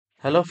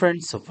Hello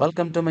friends,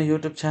 welcome to my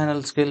YouTube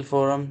channel Skill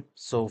Forum.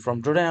 So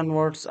from today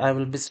onwards, I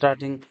will be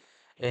starting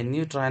a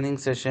new training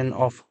session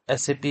of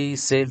SAP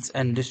sales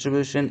and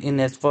distribution in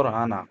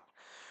S4HANA.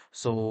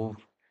 So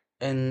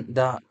in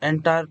the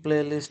entire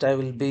playlist, I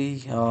will be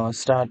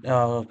start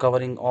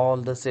covering all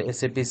the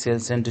SAP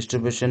sales and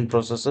distribution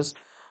processes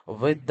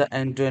with the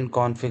end-to-end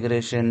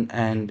configuration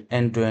and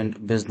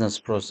end-to-end business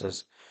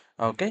process.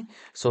 Okay,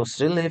 so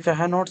still, if you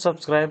have not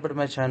subscribed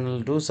my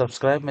channel, do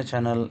subscribe my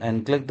channel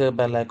and click the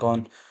bell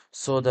icon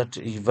so that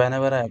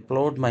whenever I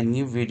upload my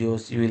new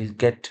videos, you will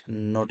get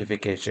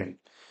notification.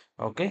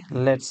 Okay,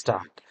 let's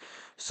start.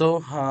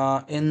 So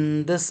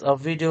in this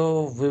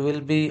video, we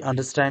will be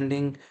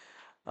understanding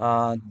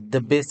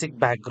the basic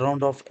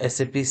background of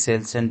SAP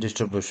sales and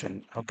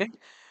distribution. Okay,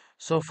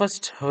 so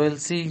first we'll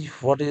see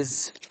what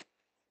is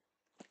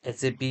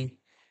SAP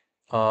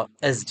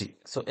SD.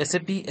 So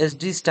SAP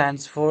SD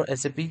stands for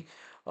SAP,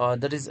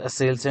 that is a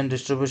sales and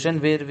distribution,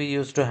 where we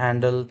used to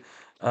handle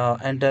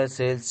entire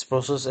sales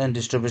process and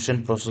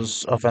distribution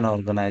process of an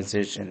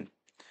organization.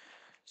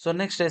 So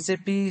next,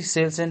 SAP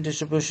Sales and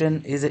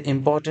Distribution is an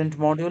important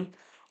module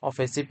of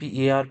SAP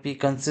ERP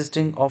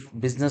consisting of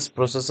business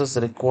processes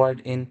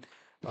required in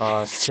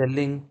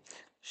selling,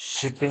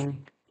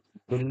 shipping,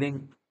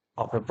 billing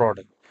of a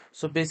product.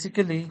 So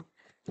basically,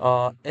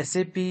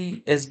 SAP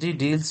SD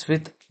deals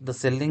with the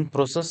selling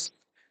process,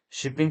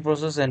 shipping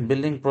process, and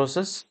billing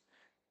process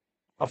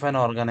of an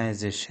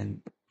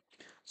organization.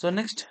 So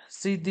next,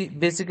 see the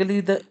SAP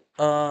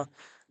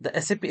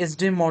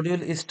SD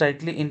module is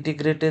tightly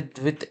integrated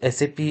with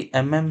SAP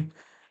MM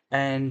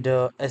and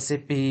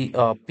SAP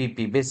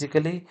PP.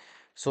 Basically,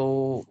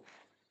 so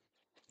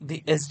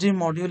the SD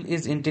module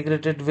is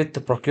integrated with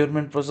the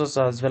procurement process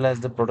as well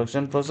as the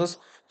production process,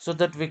 so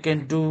that we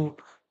can do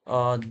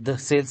the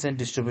sales and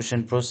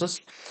distribution process.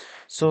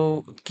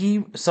 So key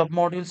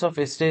submodules of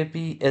SAP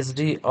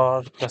SD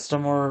are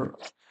customer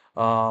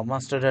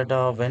master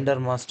data, vendor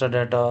master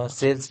data,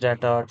 sales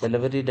data,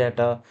 delivery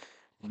data,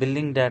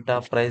 billing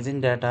data, pricing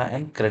data,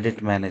 and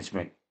credit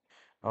management.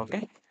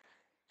 Okay.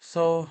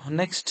 So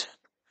next,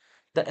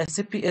 the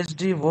SAP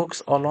SD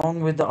works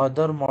along with the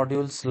other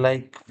modules,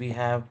 like we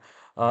have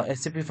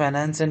SAP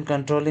Finance and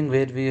Controlling,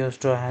 where we used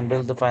to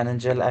handle the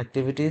financial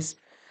activities.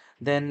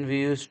 Then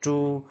we used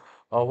to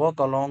work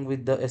along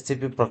with the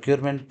SAP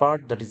procurement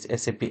part, that is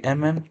SAP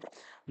MM.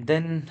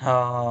 Then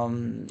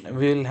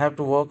we will have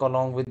to work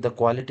along with the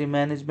quality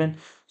management,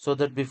 so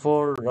that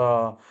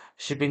before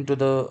shipping to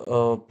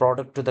the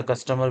product to the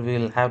customer, we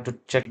will have to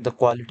check the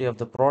quality of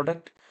the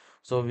product.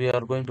 So we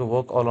are going to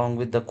work along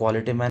with the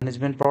quality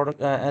management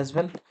product as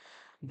well.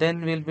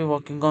 Then we'll be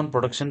working on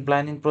production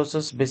planning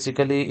process.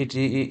 Basically,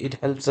 it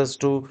helps us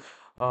to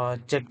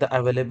check the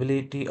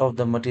availability of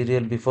the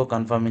material before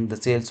confirming the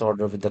sales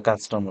order with the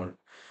customer.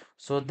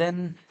 So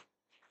then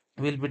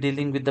we'll be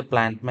dealing with the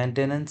plant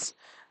maintenance.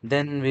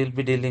 Then we'll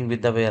be dealing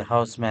with the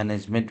warehouse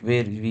management,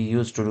 where we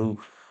used to do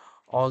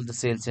all the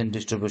sales and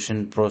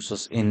distribution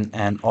process in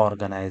an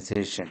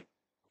organization.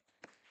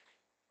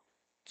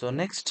 So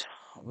next,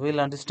 we'll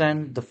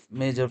understand the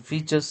major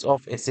features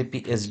of SAP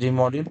SD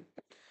module.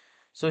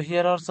 So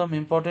here are some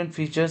important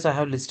features I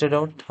have listed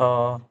out,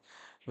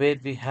 where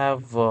we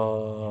have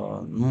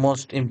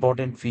most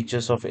important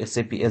features of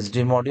SAP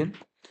SD module.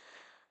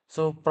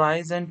 So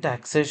price and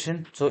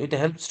taxation. So it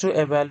helps to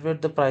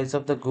evaluate the price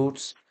of the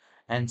goods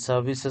and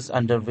services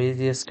under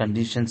various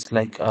conditions,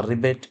 like a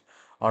rebate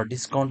or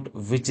discount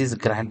which is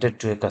granted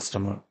to a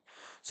customer.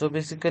 So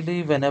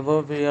basically,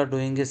 whenever we are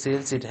doing a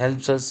sales, it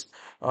helps us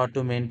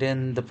to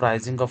maintain the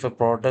pricing of a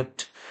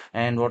product,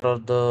 and what are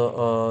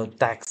the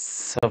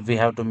tax we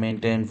have to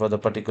maintain for the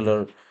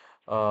particular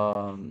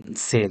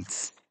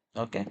sales.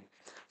 Okay.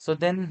 So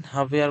then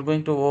we are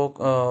going to work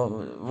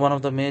one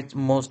of the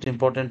most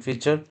important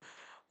feature,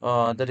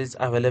 that is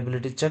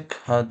availability check.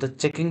 The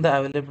checking the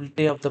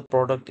availability of the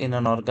product in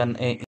an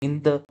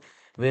in the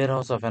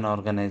warehouse of an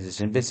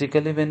organization.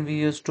 Basically, when we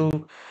used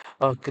to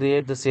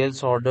create the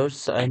sales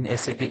orders in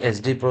SAP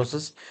SD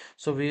process,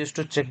 so we used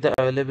to check the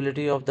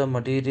availability of the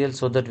material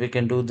so that we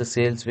can do the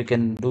sales, we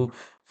can do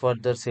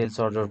further sales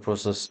order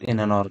process in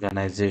an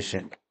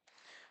organization.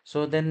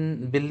 So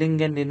then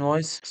billing and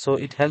invoice. So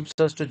it helps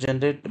us to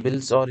generate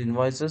bills or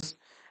invoices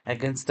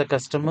against the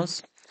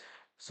customers.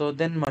 So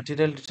then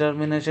material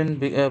determination,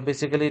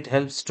 basically it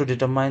helps to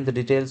determine the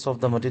details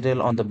of the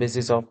material on the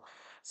basis of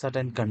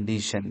certain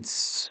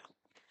conditions.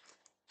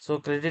 So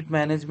credit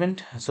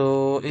management,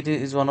 so it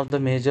is one of the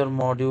major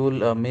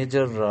module,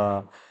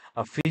 major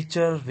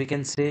feature we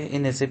can say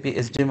in SAP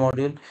SD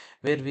module,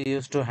 where we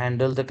used to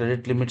handle the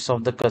credit limits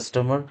of the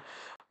customer.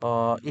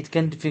 It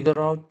can figured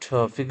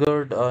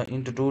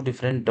into two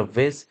different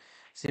ways: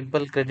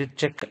 simple credit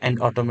check and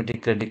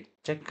automatic credit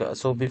check.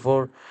 So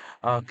before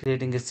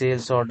creating a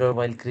sales order,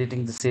 while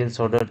creating the sales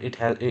order,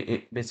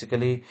 it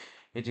basically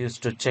it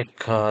used to check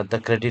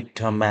the credit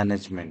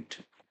management.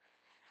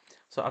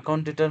 So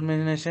account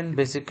determination,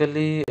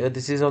 basically,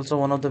 this is also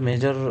one of the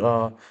major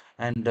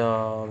and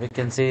we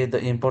can say the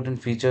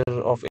important feature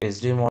of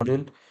SD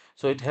module,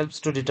 So it helps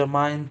to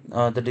determine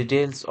the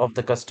details of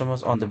the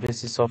customers on the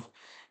basis of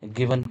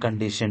given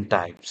condition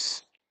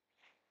types.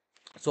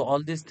 So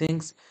all these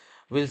things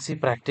we'll see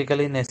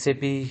practically in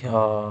SAP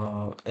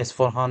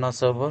S/4HANA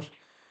server.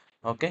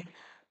 Okay,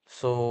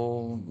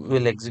 so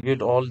we'll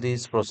execute all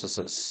these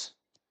processes.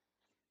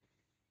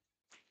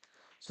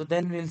 So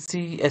then we'll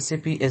see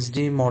SAP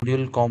SD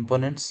module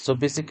components. So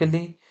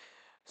basically,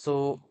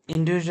 so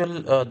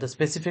individual, the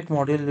specific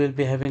module will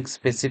be having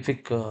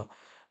specific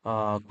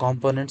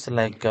components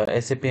like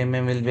SAP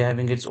MM will be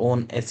having its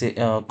own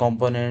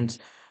components,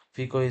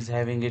 FICO is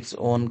having its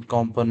own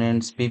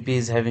components, PP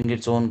is having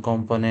its own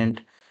component,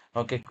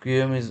 okay,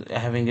 QM is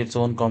having its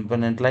own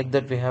component. Like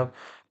that, we have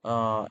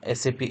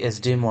SAP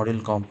SD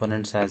module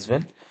components as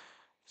well.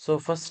 So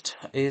first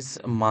is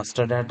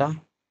master data.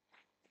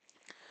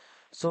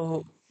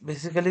 So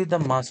basically, the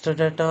master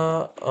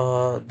data,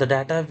 the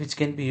data which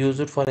can be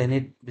used for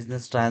any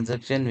business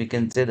transaction, we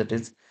can say that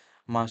is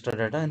master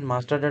data. And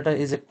master data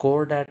is a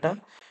core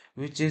data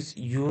which is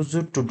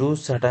used to do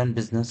certain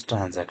business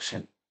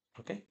transaction.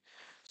 Okay.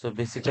 So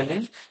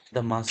basically,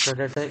 the master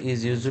data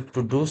is used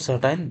to do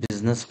certain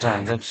business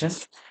transaction,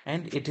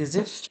 and it is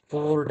a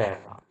core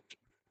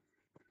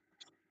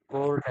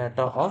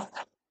data of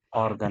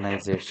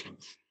organization,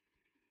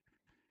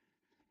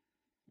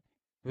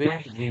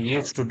 where we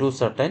used to do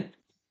certain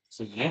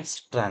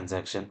business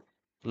transaction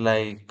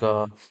like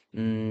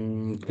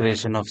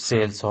creation of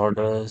sales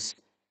orders,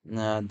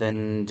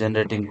 then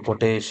generating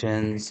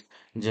quotations,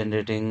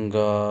 generating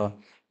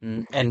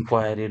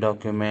inquiry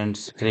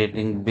documents,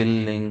 creating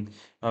billing.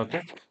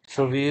 Okay,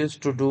 so we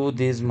used to do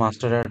these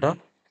master data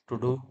to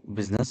do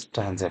business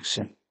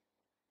transaction.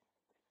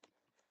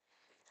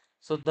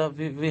 So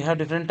we have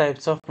different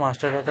types of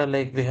master data,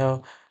 like we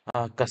have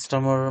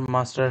customer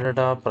master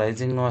data,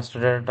 pricing master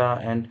data,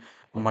 and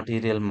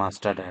material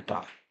master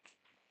data.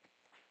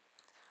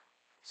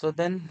 So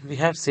then we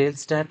have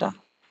sales data.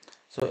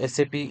 So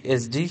SAP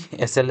SD,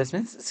 SLS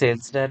means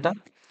sales data.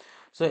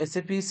 So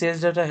SAP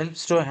sales data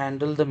helps to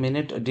handle the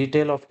minute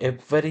detail of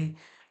every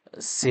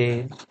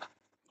sale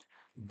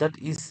that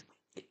is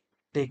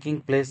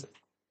taking place.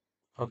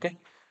 Okay,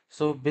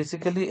 so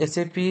basically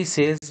SAP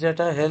sales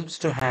data helps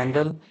to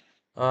handle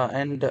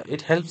and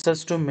it helps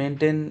us to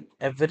maintain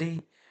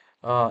every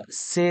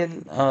sale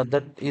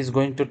that is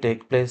going to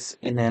take place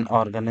in an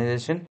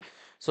organization.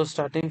 So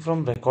starting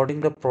from recording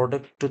the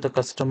product to the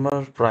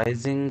customer,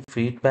 pricing,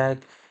 feedback,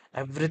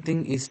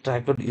 everything is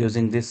tracked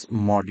using this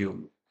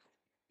module.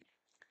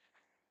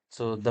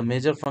 So the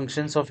major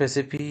functions of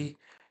SAP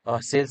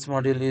sales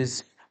module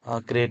is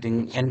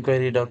creating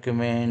inquiry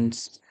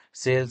documents,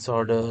 sales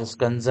orders,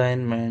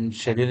 consignment,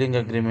 scheduling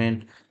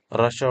agreement,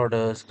 rush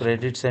orders,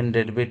 credits and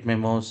debit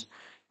memos.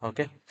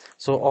 Okay,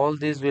 so all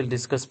these we'll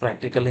discuss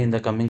practically in the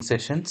coming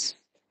sessions.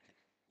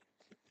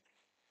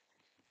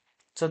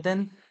 So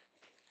then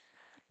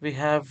we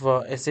have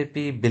SAP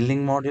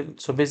billing module.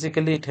 So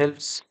basically, it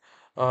helps.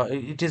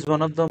 It is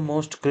one of the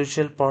most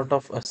crucial part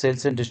of a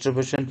sales and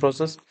distribution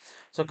process.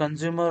 So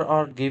consumer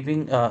are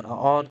giving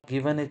or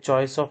given a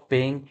choice of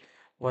paying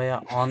via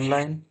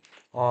online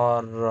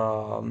or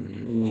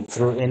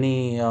through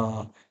any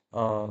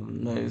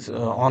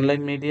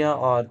online media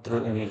or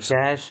through any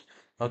cash.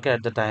 Okay,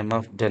 at the time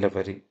of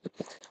delivery.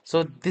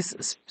 So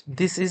this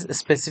is a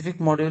specific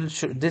module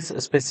should this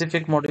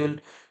specific module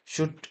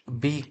should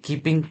be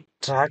keeping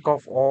track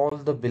of all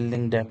the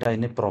billing data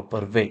in a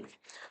proper way.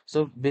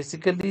 So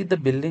basically the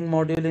billing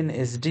module in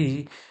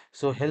SD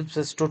so helps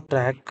us to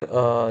track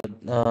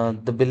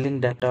the billing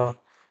data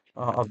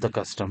of the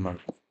customer.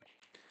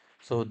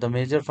 So the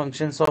major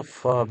functions of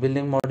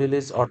billing module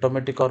is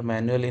automatic or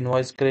manual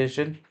invoice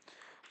creation.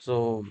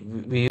 So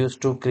we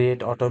used to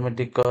create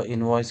automatic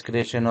invoice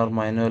creation or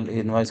manual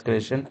invoice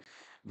creation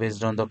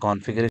based on the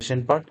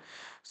configuration part.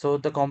 So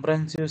the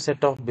comprehensive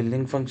set of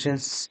billing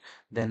functions,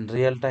 then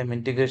real-time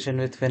integration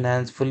with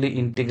finance, fully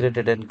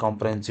integrated and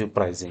comprehensive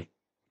pricing.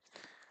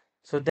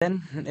 So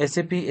then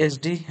SAP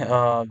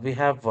SD, we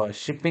have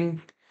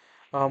shipping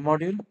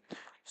module.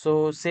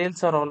 So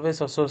sales are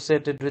always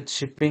associated with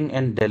shipping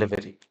and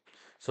delivery.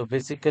 So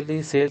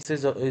basically, sales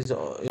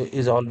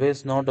is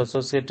always not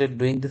associated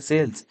doing the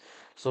sales.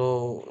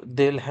 So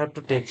they'll have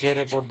to take care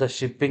about the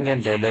shipping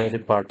and delivery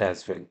part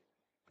as well.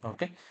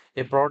 Okay,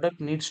 a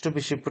product needs to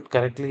be shipped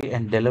correctly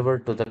and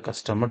delivered to the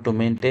customer to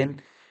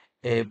maintain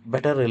a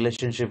better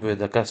relationship with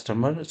the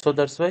customer. So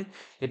that's why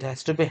it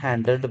has to be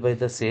handled by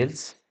the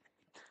sales.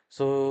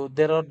 So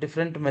there are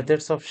different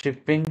methods of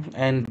shipping,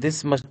 and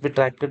this must be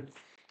tracked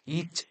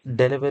each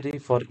delivery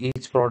for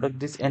each product.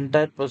 This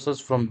entire process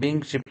from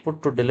being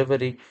shipped to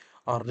delivery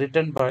or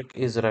returned back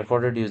is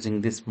recorded using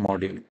this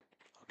module.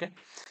 Okay.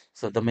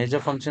 So the major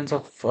functions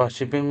of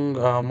shipping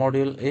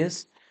module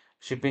is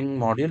shipping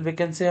module we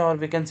can say, or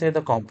we can say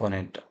the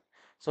component.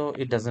 So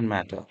it doesn't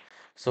matter.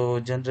 So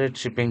generate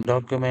shipping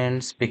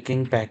documents,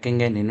 picking,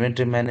 packing and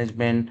inventory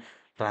management,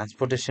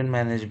 transportation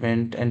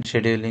management and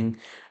scheduling,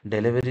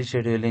 delivery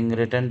scheduling,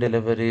 return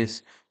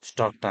deliveries,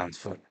 stock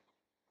transfer.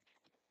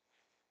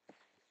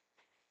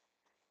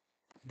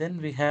 Then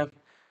we have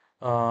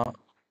uh,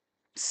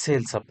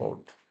 sales support.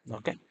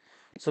 Okay.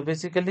 So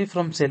basically,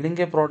 from selling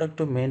a product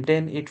to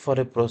maintain it for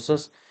a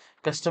process,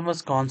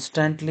 customers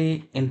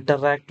constantly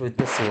interact with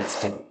the sales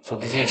team. So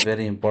this is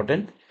very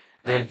important.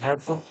 They'll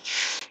have to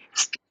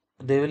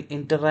they will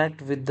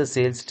interact with the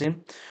sales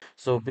team.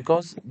 So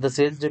because the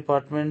sales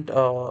department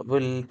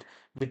will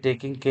be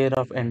taking care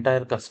of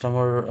entire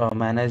customer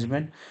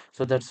management,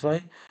 so that's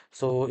why,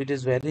 so it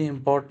is very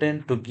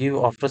important to give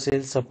after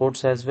sales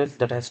supports as well,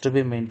 that has to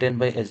be maintained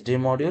by SD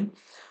module.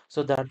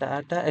 So the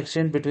data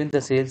exchange between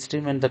the sales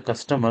team and the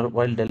customer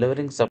while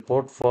delivering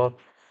support for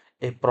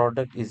a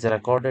product is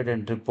recorded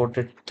and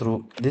reported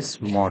through this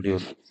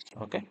module.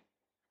 Okay.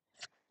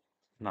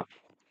 Now,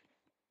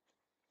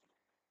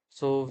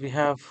 so we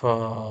have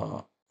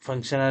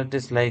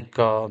functionalities like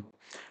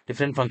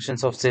different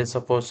functions of sales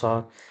support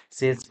are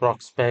sales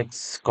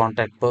prospects,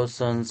 contact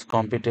persons,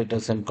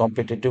 competitors and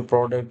competitive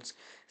products,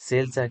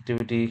 sales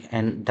activity,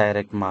 and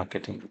direct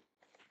marketing.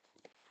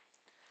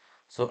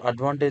 So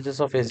advantages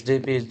of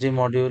SAP SD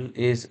module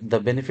is the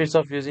benefits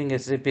of using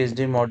SAP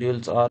SD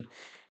modules are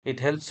it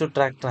helps to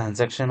track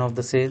transaction of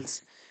the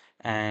sales,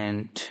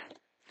 and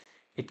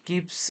it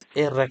keeps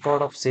a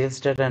record of sales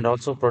data and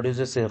also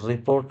produces a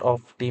report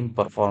of team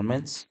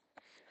performance.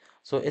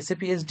 So SAP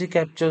SD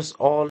captures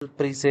all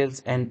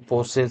pre-sales and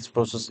post-sales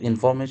process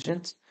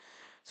informations.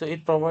 So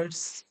it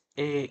provides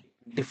a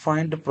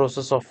defined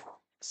process of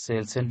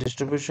sales and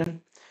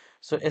distribution.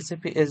 So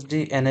SAP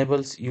SD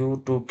enables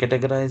you to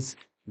categorize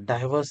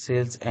diverse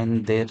sales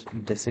and their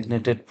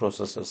designated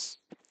processes.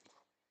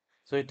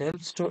 So it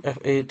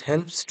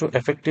helps to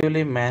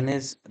effectively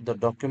manage the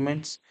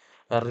documents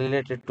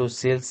related to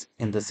sales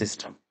in the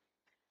system.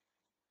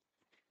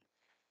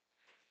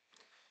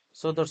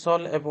 So that's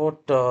all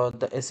about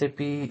the SAP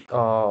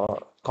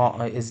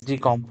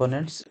SD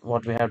components,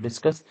 what we have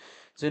discussed.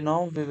 So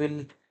now we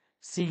will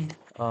see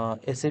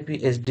SAP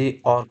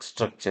SD org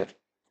structure.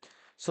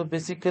 So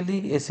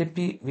basically, SAP,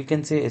 we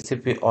can say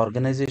SAP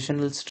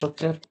organizational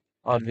structure,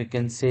 or we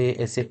can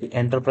say SAP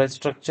enterprise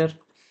structure.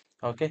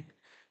 Okay.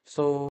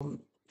 So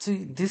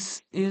see,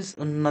 this is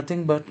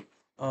nothing but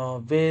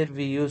where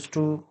we used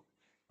to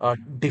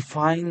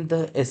define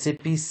the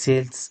SAP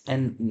sales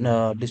and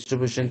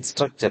distribution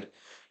structure.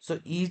 So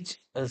each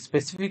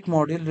specific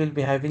module will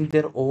be having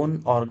their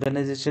own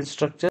organization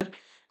structure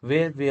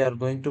where we are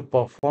going to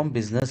perform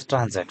business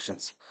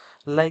transactions.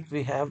 Like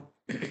we have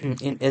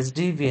in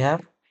SD, we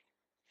have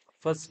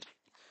first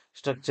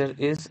structure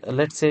is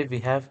let's say we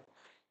have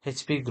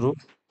HP group.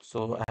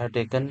 So I have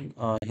taken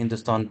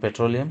Hindustan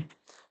Petroleum.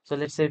 So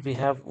let's say we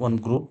have one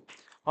group,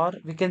 or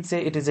we can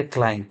say it is a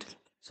client.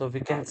 So we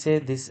can say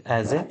this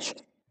as a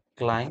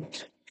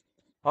client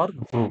or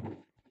group.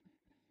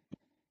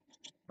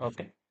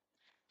 Okay.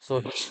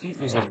 So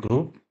HP is a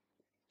group.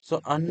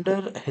 So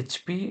under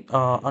HP,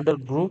 under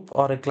group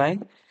or a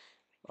client,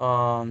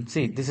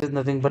 see, this is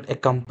nothing but a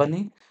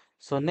company.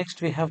 So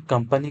next we have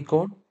company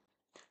code.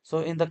 So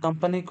in the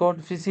company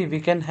code, we see we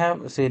can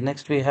have, say,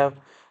 next we have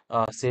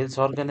sales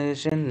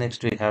organization,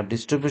 next we have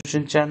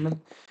distribution channel,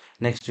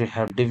 next we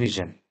have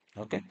division.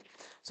 Okay.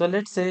 So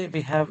let's say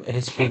we have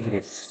HP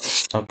group.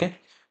 Okay.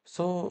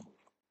 So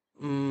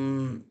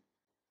um,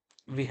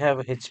 we have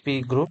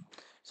HP group.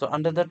 So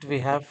under that we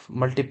have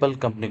multiple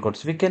company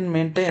codes. We can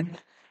maintain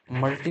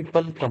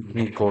multiple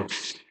company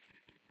codes.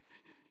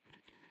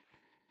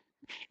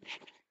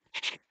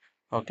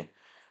 Okay.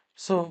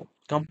 So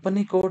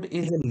company code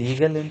is a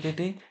legal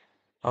entity.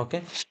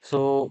 Okay.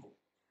 So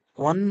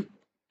one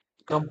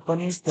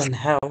companies can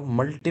have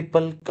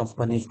multiple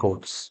company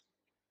codes.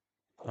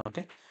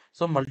 Okay.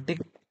 So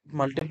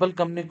multiple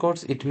company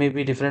codes, it may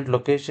be different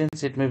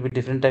locations, it may be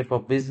different type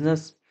of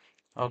business.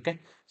 Okay.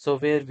 So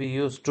where we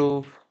used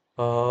to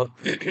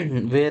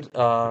where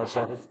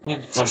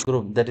the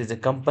group, that is a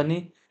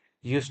company,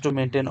 used to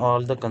maintain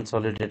all the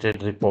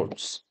consolidated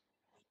reports.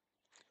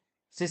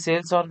 See,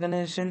 sales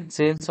organization,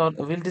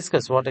 we'll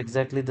discuss what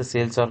exactly the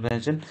sales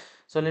organization.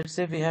 So let's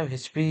say we have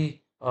HP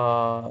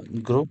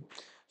group.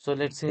 So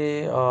let's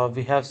say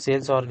we have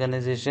sales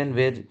organization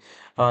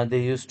where they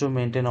used to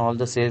maintain all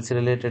the sales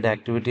related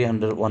activity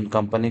under one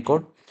company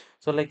code.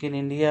 So like in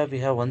India, we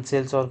have one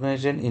sales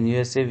organization. In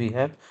USA, we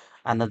have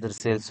another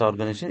sales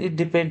organization. It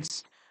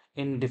depends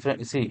in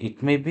different, see,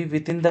 it may be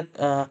within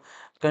the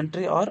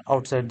country or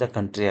outside the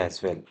country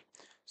as well.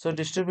 So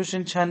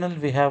distribution channel,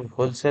 we have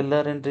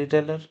wholesaler and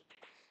retailer.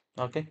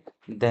 Okay,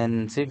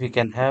 then see we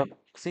can have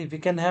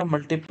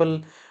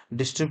multiple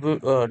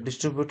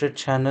distributed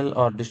channel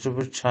or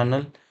distribute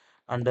channel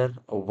under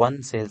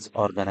one sales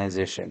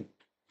organization.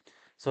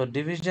 So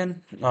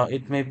division,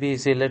 it may be,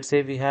 say, let's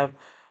say we have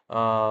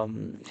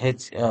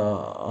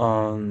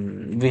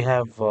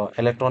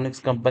electronics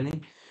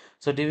company.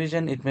 So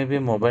division, it may be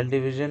mobile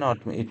division or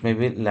it may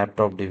be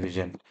laptop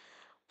division.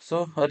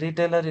 So a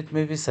retailer, it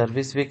may be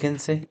service, we can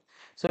say.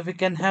 So we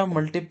can have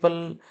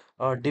multiple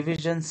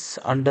divisions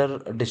under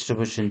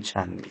distribution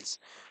channels.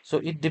 So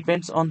it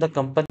depends on the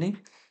company.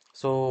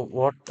 So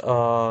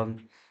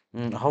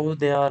how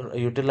they are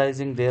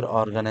utilizing their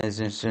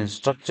organization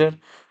structure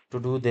to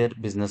do their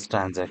business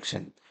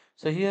transaction.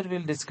 So here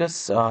we'll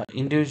discuss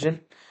individual.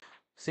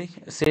 See,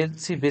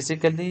 sales. See,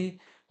 basically,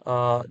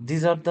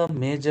 these are the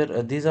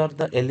major. These are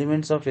the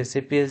elements of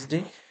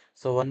SAPSD.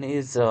 So one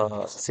is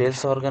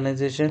sales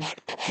organization,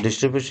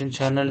 distribution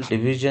channel,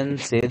 division,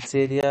 sales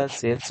area,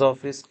 sales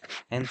office,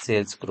 and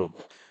sales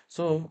group.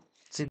 So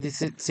see,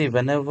 this is see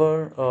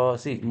whenever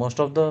see most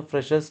of the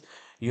freshers,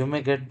 you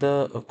may get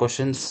the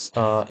questions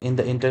in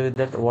the interview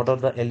that what are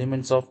the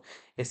elements of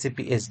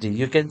SAPSD.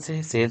 You can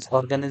say sales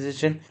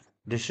organization,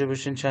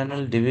 distribution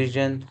channel,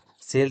 division,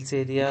 sales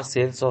area,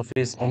 sales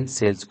office, and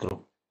sales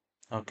group.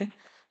 Okay.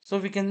 So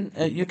we can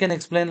you can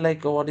explain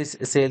like what is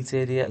sales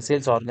area,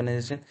 sales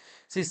organization.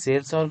 See,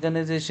 sales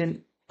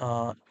organization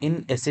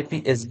in SAP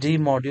SD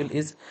module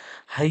is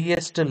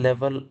highest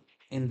level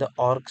in the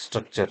org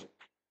structure.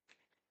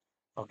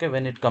 Okay,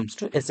 when it comes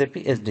to SAP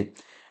SD,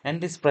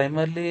 and is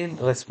primarily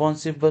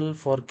responsible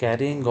for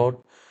carrying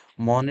out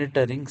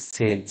monitoring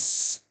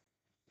sales.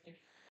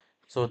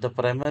 So the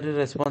primary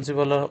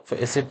responsible of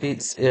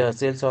SAP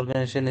sales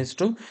organization is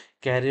to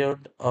carry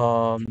out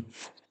uh,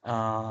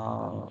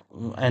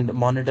 and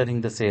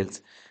monitoring the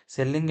sales.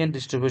 Selling and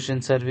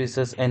distribution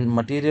services and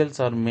materials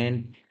are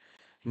main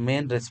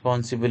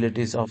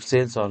responsibilities of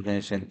sales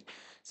organization.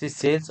 See,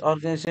 sales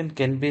organization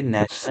can be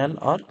national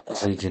or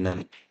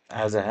regional,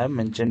 as I have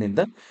mentioned in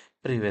the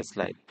previous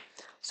slide.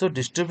 So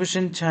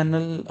distribution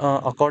channel,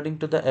 according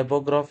to the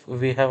above graph,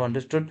 we have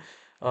understood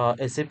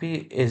SAP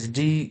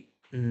SD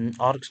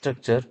org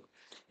structure.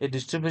 A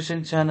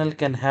distribution channel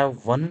can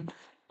have one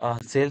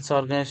sales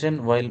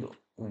organization, while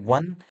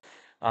one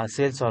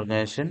sales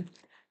organization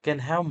can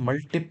have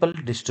multiple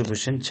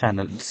distribution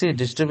channels. See,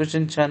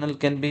 distribution channel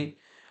can be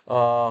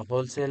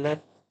wholesaler,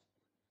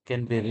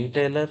 can be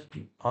retailer,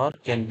 or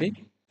can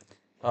be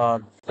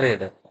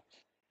trader.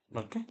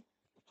 Okay.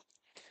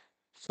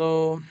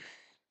 So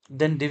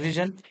then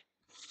division.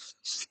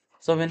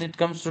 So when it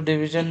comes to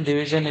division,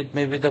 it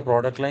may be the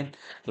product line.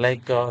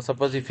 Like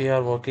suppose if you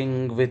are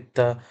working with,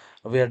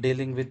 we are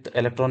dealing with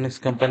electronics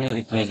company,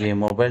 it may be a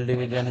mobile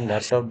division,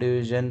 laptop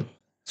division,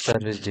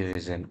 service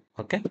division.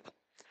 Okay.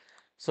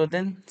 So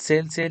then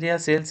sales area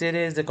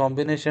is the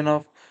combination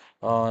of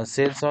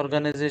sales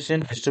organization,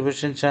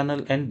 distribution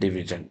channel, and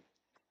division.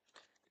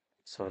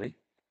 Sorry.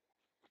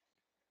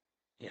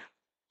 Yeah.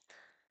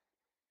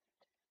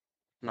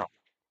 Now.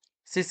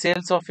 See,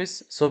 sales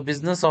office. So,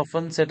 business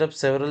often set up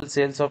several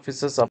sales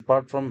offices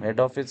apart from head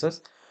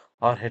offices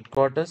or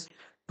headquarters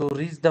to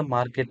reach the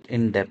market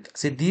in depth.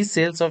 See, these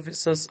sales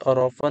offices are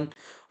often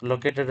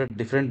located at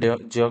different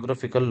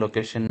geographical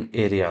location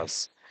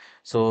areas.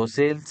 So,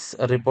 sales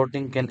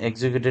reporting can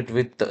execute it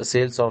with the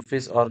sales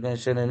office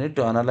organization unit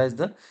to analyze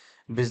the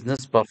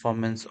business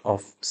performance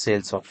of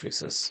sales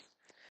offices.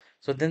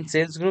 So, then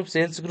sales group,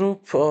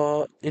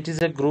 it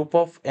is a group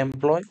of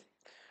employees,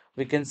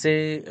 we can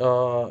say,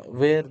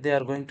 where they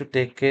are going to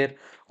take care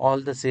all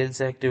the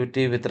sales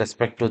activity with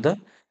respect to the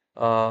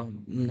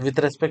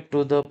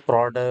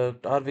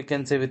product, or we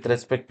can say with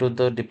respect to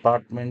the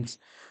departments.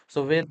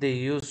 So where they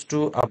used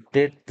to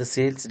update the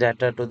sales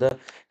data to the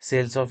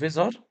sales office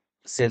or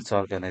sales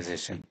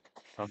organization.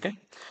 Okay.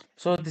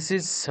 So this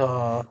is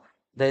the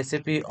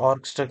SAP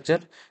org structure.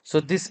 So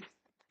this,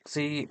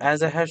 see,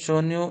 as I have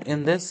shown you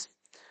in this,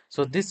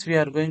 so this we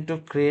are going to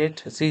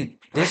create, see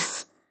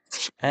this,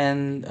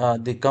 and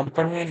the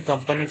company and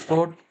company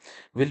code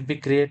will be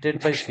created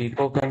by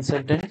FICO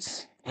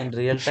consultants in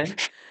real time.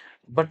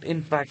 But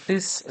in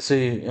practice,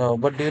 see,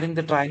 but during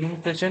the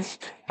training session,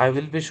 I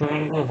will be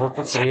showing you how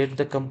to create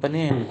the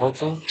company and how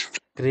to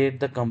create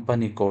the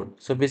company code.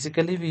 So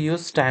basically, we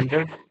use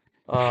standard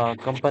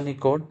company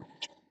code.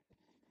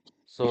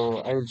 So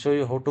I will show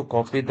you how to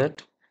copy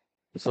that.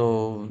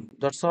 So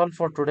that's all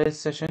for today's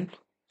session.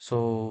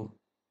 So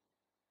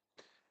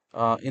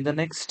in the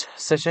next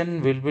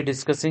session, we'll be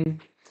discussing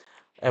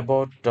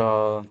about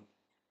the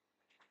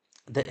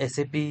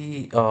SAP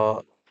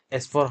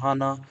S4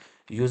 HANA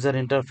user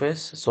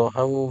interface. So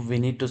how we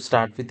need to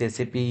start with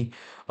SAP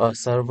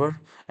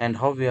server and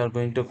how we are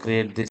going to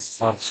create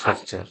this org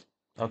structure.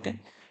 Okay.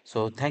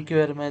 So thank you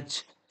very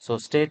much. So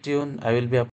stay tuned. I will be